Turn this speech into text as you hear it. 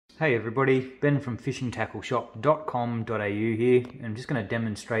Hey everybody, Ben from fishingtackleshop.com.au here, and I'm just going to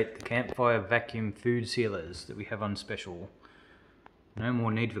demonstrate the Campfire vacuum food sealers that we have on special. No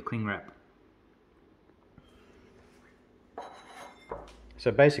more need for cling wrap. So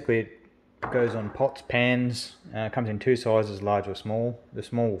basically it goes on pots, pans, comes in two sizes, large or small. The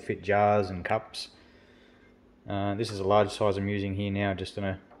small will fit jars and cups. This is a large size I'm using here now, just in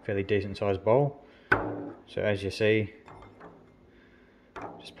a fairly decent sized bowl. So as you see,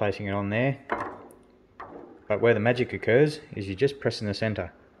 just placing it on there. But where the magic occurs is you just press in the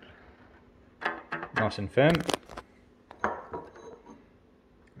center. Nice and firm.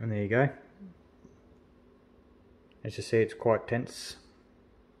 And there you go. As you see, it's quite tense.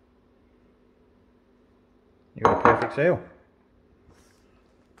 You've got a perfect seal.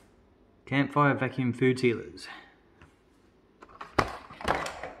 Campfire vacuum food sealers.